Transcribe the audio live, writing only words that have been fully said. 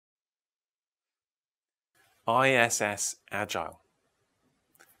ISS Agile.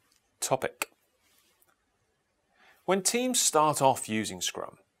 Topic. When teams start off using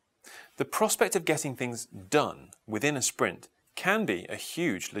Scrum, the prospect of getting things done within a sprint can be a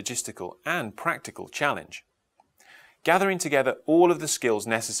huge logistical and practical challenge. Gathering together all of the skills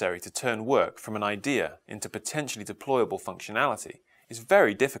necessary to turn work from an idea into potentially deployable functionality is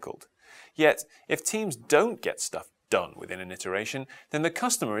very difficult. Yet, if teams don't get stuff done within an iteration, then the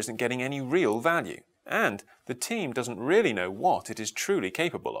customer isn't getting any real value, and the team doesn't really know what it is truly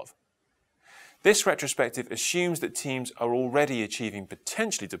capable of. This retrospective assumes that teams are already achieving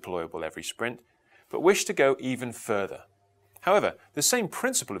potentially deployable every sprint, but wish to go even further. However, the same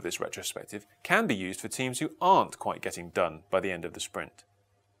principle of this retrospective can be used for teams who aren't quite getting done by the end of the sprint.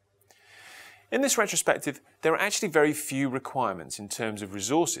 In this retrospective, there are actually very few requirements in terms of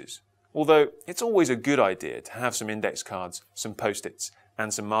resources, although it's always a good idea to have some index cards, some post-its,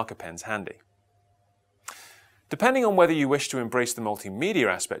 and some marker pens handy. Depending on whether you wish to embrace the multimedia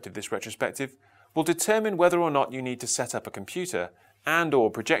aspect of this retrospective, will determine whether or not you need to set up a computer and/or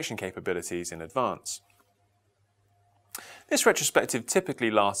projection capabilities in advance. This retrospective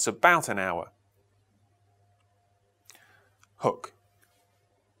typically lasts about an hour. Hook.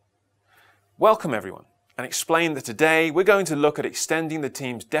 Welcome everyone, and explain that today we're going to look at extending the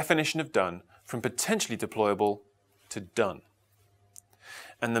team's definition of done from potentially deployable to done.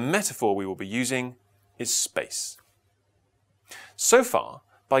 And the metaphor we will be using is space. So far,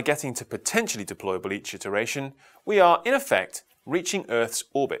 by getting to potentially deployable each iteration, we are, in effect, reaching Earth's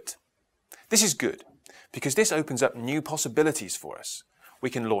orbit. This is good, because this opens up new possibilities for us. We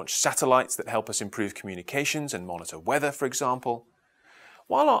can launch satellites that help us improve communications and monitor weather, for example.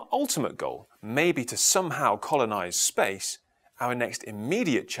 While our ultimate goal may be to somehow colonize space, our next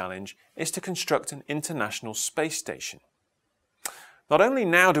immediate challenge is to construct an international space station. Not only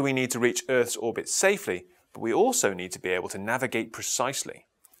now do we need to reach Earth's orbit safely, but we also need to be able to navigate precisely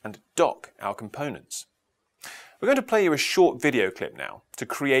and dock our components. We're going to play you a short video clip now to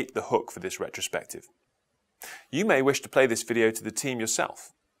create the hook for this retrospective. You may wish to play this video to the team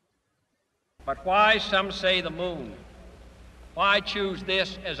yourself. But why, some say, the moon? Why choose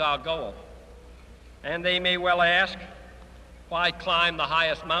this as our goal? And they may well ask, why climb the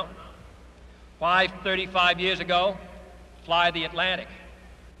highest mountain? Why, 35 years ago, fly the Atlantic?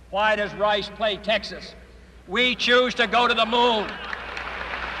 Why does Rice play Texas? We choose to go to the moon.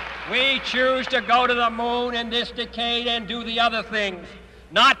 We choose to go to the moon in this decade and do the other things,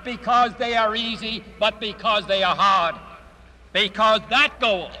 not because they are easy, but because they are hard. Because that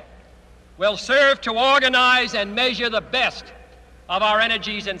goal will serve to organize and measure the best of our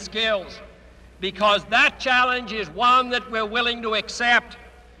energies and skills. Because that challenge is one that we're willing to accept,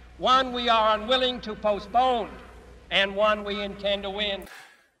 one we are unwilling to postpone, and one we intend to win.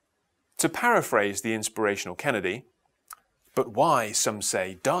 To paraphrase the inspirational Kennedy, but why, some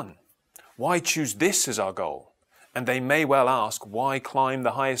say, done? Why choose this as our goal? And they may well ask, why climb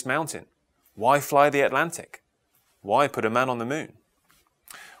the highest mountain? Why fly the Atlantic? Why put a man on the moon?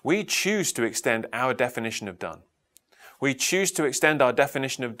 We choose to extend our definition of done. We choose to extend our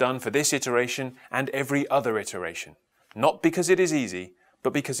definition of done for this iteration and every other iteration, not because it is easy,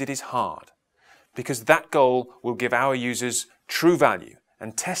 but because it is hard. Because that goal will give our users true value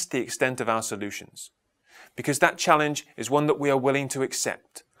and test the extent of our solutions. Because that challenge is one that we are willing to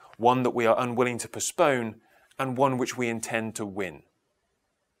accept, one that we are unwilling to postpone, and one which we intend to win.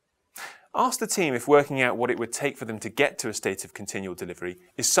 Ask the team if working out what it would take for them to get to a state of continual delivery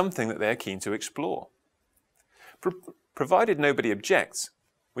is something that they are keen to explore. Provided nobody objects,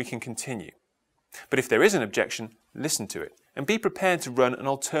 we can continue. But if there is an objection, listen to it and be prepared to run an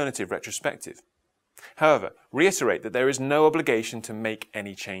alternative retrospective. However, reiterate that there is no obligation to make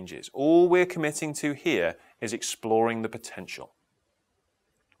any changes. All we're committing to here is exploring the potential.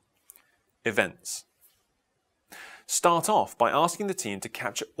 Events. Start off by asking the team to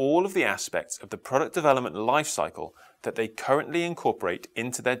capture all of the aspects of the product development lifecycle that they currently incorporate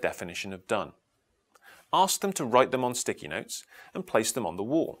into their definition of done. Ask them to write them on sticky notes and place them on the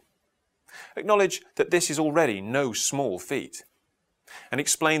wall. Acknowledge that this is already no small feat. And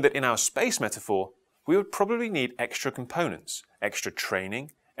explain that in our space metaphor, we would probably need extra components, extra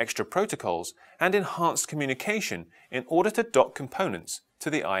training, extra protocols, and enhanced communication in order to dock components to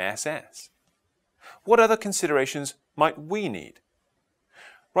the ISS. What other considerations might we need?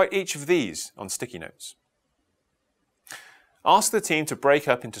 Write each of these on sticky notes. Ask the team to break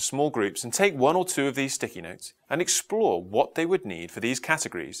up into small groups and take one or two of these sticky notes and explore what they would need for these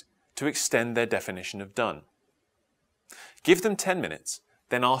categories to extend their definition of done. Give them 10 minutes,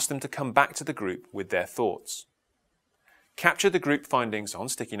 then ask them to come back to the group with their thoughts. Capture the group findings on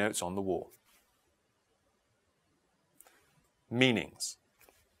sticky notes on the wall. meanings.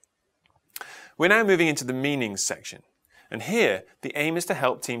 We're now moving into the meanings section, and here the aim is to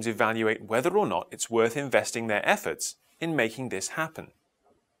help teams evaluate whether or not it's worth investing their efforts in making this happen.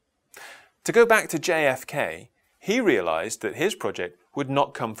 To go back to JFK, he realized that his project would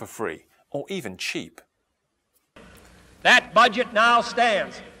not come for free or even cheap. That budget now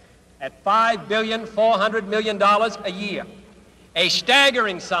stands at $5.4 billion a year, a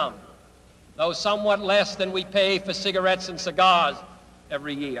staggering sum, though somewhat less than we pay for cigarettes and cigars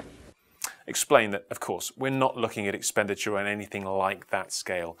every year. Explain that, of course, we're not looking at expenditure on anything like that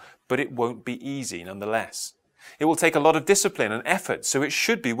scale, but it won't be easy nonetheless. It will take a lot of discipline and effort, so it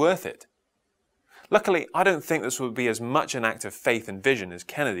should be worth it. Luckily, I don't think this will be as much an act of faith and vision as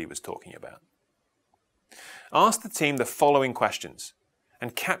Kennedy was talking about. Ask the team the following questions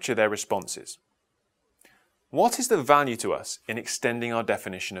and capture their responses. What is the value to us in extending our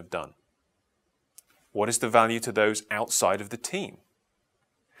definition of done? What is the value to those outside of the team?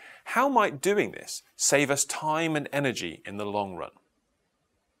 How might doing this save us time and energy in the long run?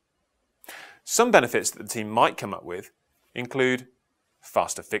 Some benefits that the team might come up with include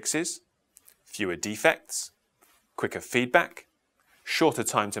faster fixes, fewer defects, quicker feedback, shorter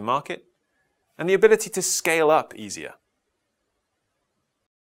time to market, and the ability to scale up easier.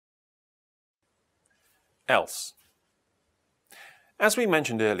 Else. As we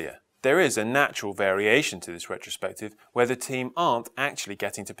mentioned earlier, there is a natural variation to this retrospective where the team aren't actually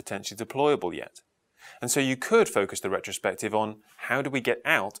getting to potentially deployable yet. And so you could focus the retrospective on how do we get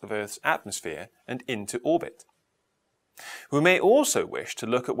out of Earth's atmosphere and into orbit. We may also wish to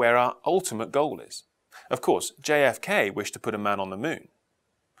look at where our ultimate goal is. Of course, JFK wished to put a man on the moon.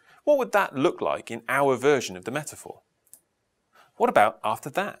 What would that look like in our version of the metaphor? What about after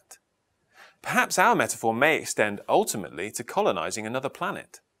that? Perhaps our metaphor may extend ultimately to colonizing another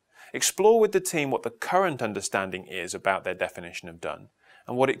planet. Explore with the team what the current understanding is about their definition of done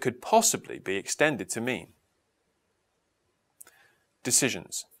and what it could possibly be extended to mean.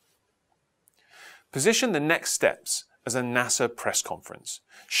 Decisions. Position the next steps as a NASA press conference,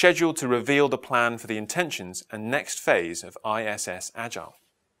 scheduled to reveal the plan for the intentions and next phase of ISS Agile.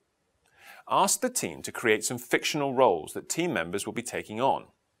 Ask the team to create some fictional roles that team members will be taking on.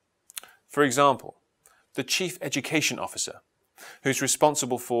 For example, the Chief Education Officer, who's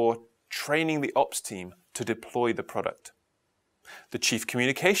responsible for training the ops team to deploy the product. The Chief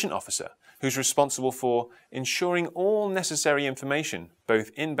Communication Officer, who's responsible for ensuring all necessary information,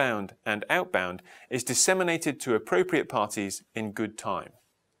 both inbound and outbound, is disseminated to appropriate parties in good time.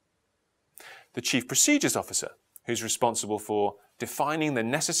 The Chief Procedures Officer, who's responsible for defining the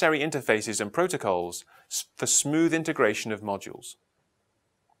necessary interfaces and protocols for smooth integration of modules.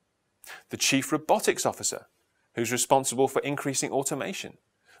 The Chief Robotics Officer, who's responsible for increasing automation.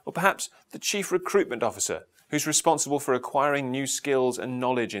 Or perhaps the Chief Recruitment Officer, who's responsible for acquiring new skills and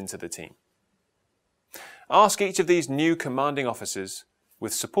knowledge into the team. Ask each of these new commanding officers,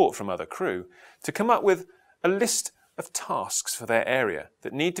 with support from other crew, to come up with a list of tasks for their area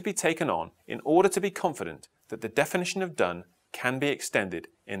that need to be taken on in order to be confident that the definition of done can be extended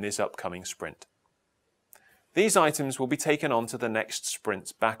in this upcoming sprint. These items will be taken on to the next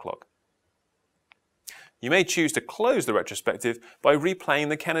sprint's backlog. You may choose to close the retrospective by replaying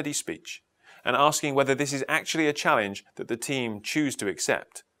the Kennedy speech and asking whether this is actually a challenge that the team choose to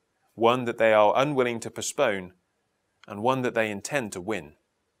accept, one that they are unwilling to postpone, and one that they intend to win.